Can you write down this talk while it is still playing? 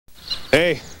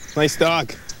Hey, nice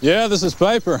dog. Yeah, this is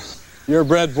Piper.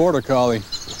 Purebred border collie.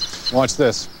 Watch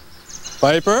this.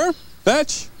 Piper,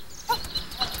 fetch.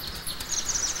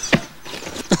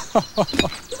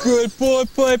 Good boy,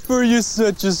 Piper. You're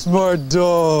such a smart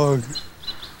dog.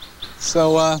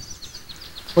 So,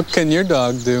 what can your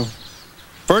dog do?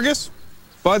 Fergus,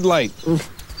 Bud Light.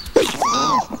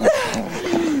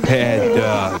 Bad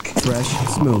dog. Fresh,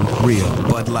 smooth, real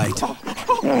Bud Light.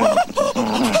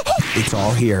 It's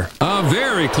all here. A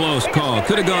very close call.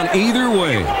 Could have gone either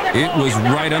way. It was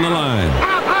right on the line.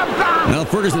 Well,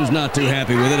 Ferguson's not too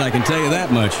happy with it, I can tell you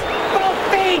that much.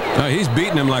 He's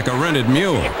beating him like a rented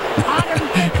mule.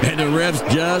 And the ref's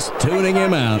just tuning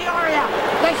him out.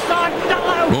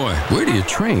 Boy, where do you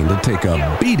train to take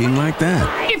a beating like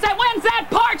that? He said, when's that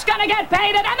porch gonna get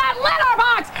painted? And that litter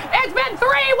box! It's been 3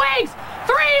 weeks!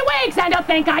 3 weeks! And to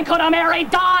think I could have married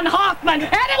Don Hoffman!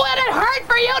 And it wouldn't hurt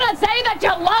for you to say that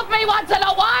you love me once in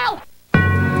a while!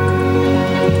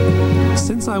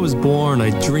 Since I was born,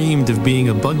 I dreamed of being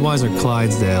a Budweiser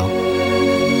Clydesdale.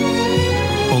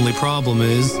 Only problem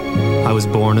is, I was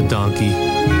born a donkey.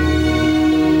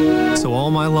 So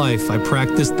all my life, I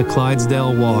practiced the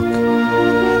Clydesdale walk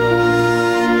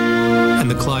and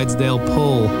the Clydesdale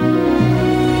pull.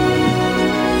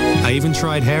 I even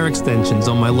tried hair extensions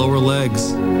on my lower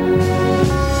legs.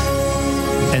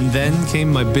 And then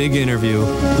came my big interview.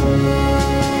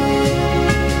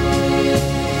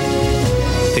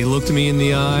 They looked me in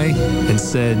the eye and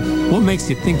said, "What makes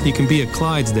you think you can be a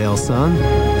Clydesdale, son?"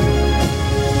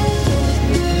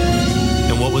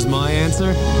 And what was my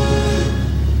answer?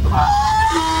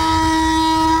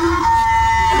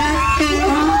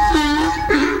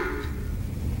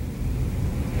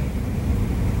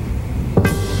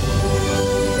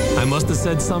 I must have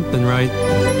said something right.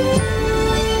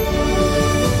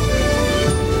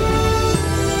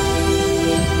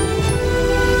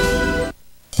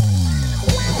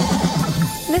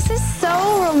 This is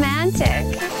so romantic.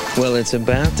 Well, it's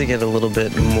about to get a little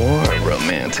bit more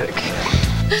romantic.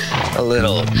 A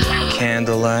little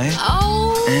candlelight.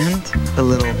 Oh. And a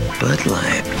little Bud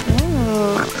Light.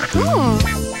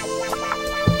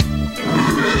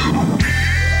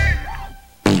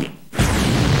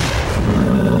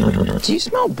 Do you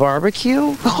smell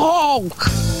barbecue? Oh!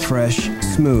 Fresh,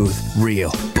 smooth,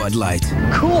 real Bud Light.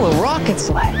 Cool, a rocket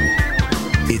sled.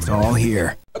 It's all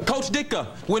here. Coach Ditka,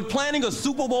 when planning a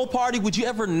Super Bowl party, would you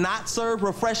ever not serve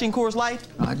refreshing Coors Light?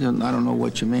 I don't know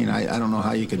what you mean. I don't know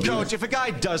how you could do Coach, it. if a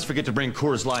guy does forget to bring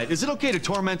Coors Light, is it okay to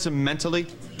torment him mentally?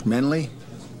 Mentally?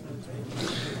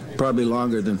 Probably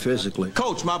longer than physically.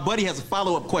 Coach, my buddy has a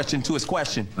follow-up question to his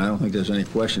question. I don't think there's any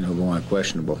questionable on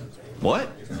questionable. What?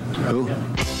 Who?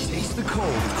 Taste the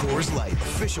cold with Coors Light,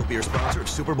 official beer sponsor of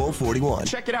Super Bowl 41.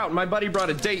 Check it out. My buddy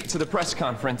brought a date to the press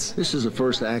conference. This is the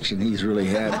first action he's really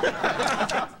had.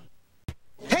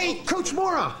 Hey, Coach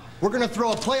Mora, we're going to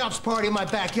throw a playoffs party in my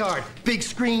backyard. Big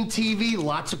screen TV,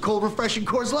 lots of cold, refreshing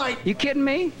Coors Light. You kidding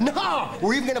me? No,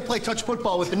 we're even going to play touch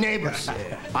football with the neighbors.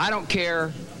 I don't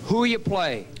care who you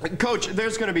play. Coach,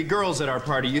 there's going to be girls at our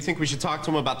party. You think we should talk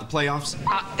to them about the playoffs?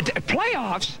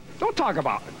 Playoffs? Don't talk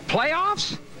about it.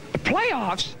 Playoffs?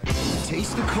 Playoffs?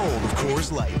 Taste the cold of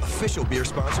Coors Light, official beer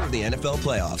sponsor of the NFL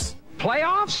playoffs.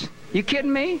 Playoffs? You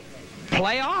kidding me?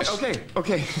 Playoffs?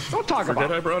 Okay. Don't talk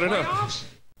about it. Forget I brought it up.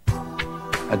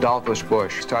 Adolphus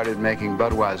Busch started making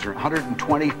Budweiser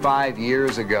 125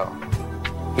 years ago.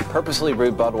 He purposely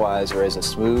brewed Budweiser as a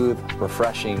smooth,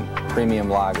 refreshing, premium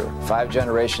lager. 5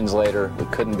 generations later, we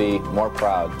couldn't be more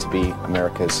proud to be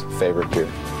America's favorite beer.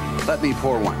 Let me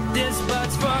pour one. This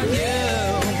Bud's for you.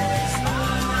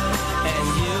 And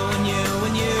you and you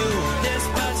and you. This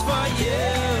Bud's for you.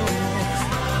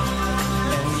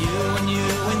 And you and you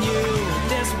and you.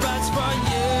 This Bud's for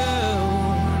you.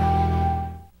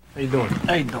 How you doing?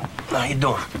 How you doing? How you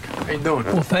doing? How you doing?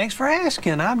 Well, thanks for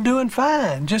asking. I'm doing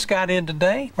fine. Just got in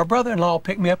today. My brother-in-law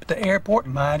picked me up at the airport.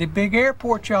 Mighty big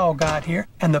airport y'all got here.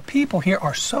 And the people here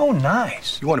are so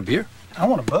nice. You want a beer? I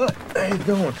want a bud. How you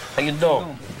doing? How you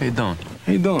doing? How you doing?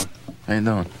 How you doing? How you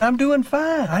doing? I'm doing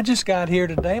fine. I just got here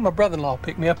today. My brother-in-law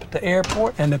picked me up at the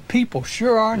airport, and the people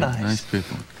sure are nice. Nice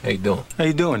people. How you doing? How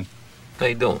you doing? How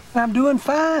you doing? I'm doing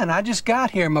fine. I just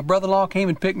got here. My brother-in-law came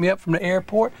and picked me up from the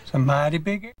airport. It's a mighty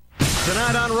big airport.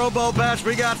 Tonight on Robo Bash,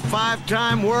 we got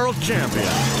 5-time world champion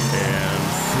and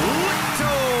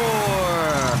Flitor.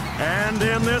 And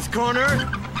in this corner,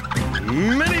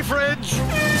 Mini Fridge.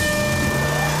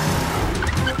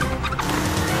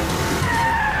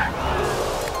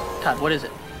 Todd, what is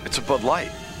it? It's a Bud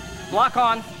Light. Lock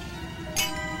on.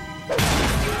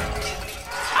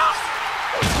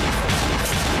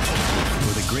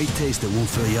 For the great taste that won't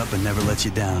fill you up and never lets you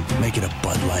down, make it a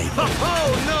Bud Light.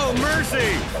 Oh, no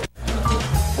mercy!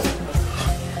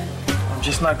 I'm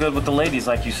just not good with the ladies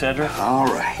like you, Cedric. All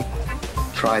right.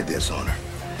 Try this on her.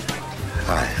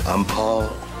 Hi, I'm Paul.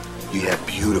 You have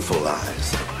beautiful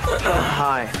eyes.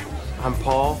 Hi, I'm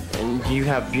Paul, and you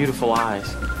have beautiful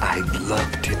eyes. I'd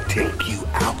love to take you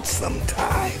out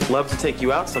sometime. Love to take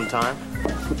you out sometime.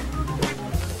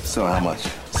 So how much?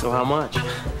 So how much?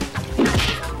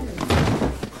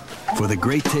 For the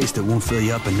great taste that won't fill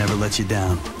you up and never lets you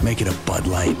down, make it a Bud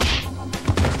Light.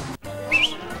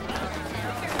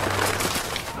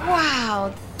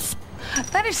 Wow,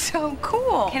 that is so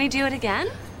cool. Can he do it again?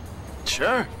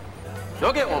 Sure.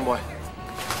 Go get one, boy.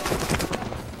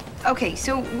 Okay,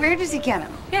 so where does he get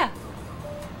him? Yeah.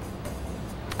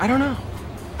 I don't know.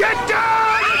 Get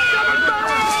down, you stubborn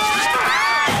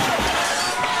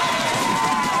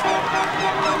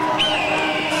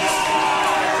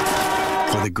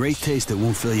For the great taste that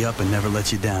won't fill you up and never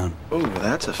lets you down, Ooh,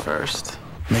 that's a first.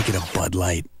 make it a Bud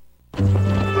Light.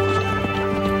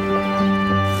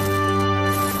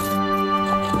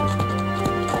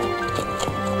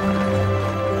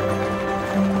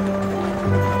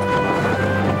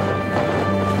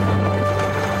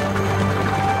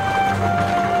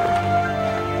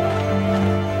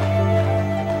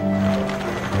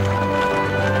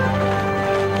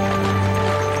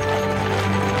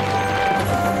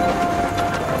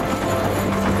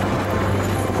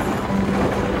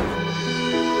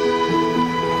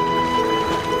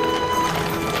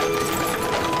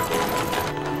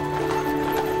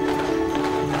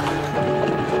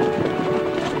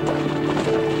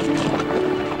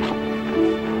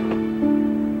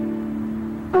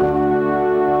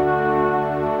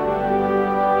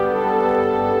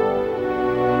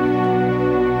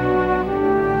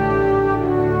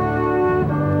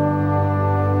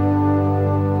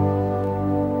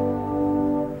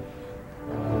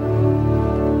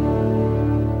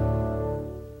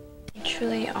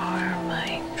 Truly are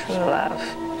my true love.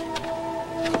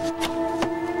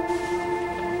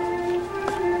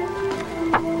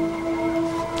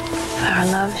 Our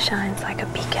love shines like a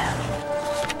beacon.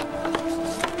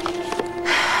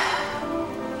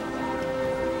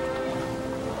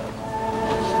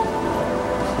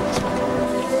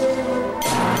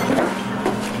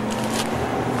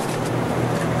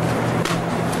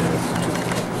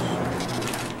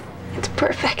 It's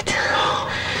perfect.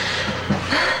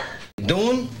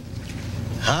 Doing?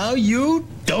 How you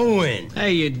doing? How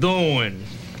you doing?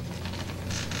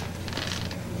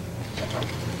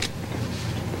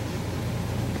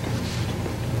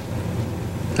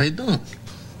 How you doing?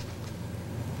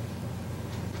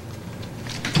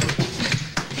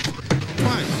 Come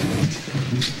on.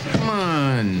 Come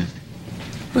on.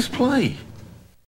 Let's play.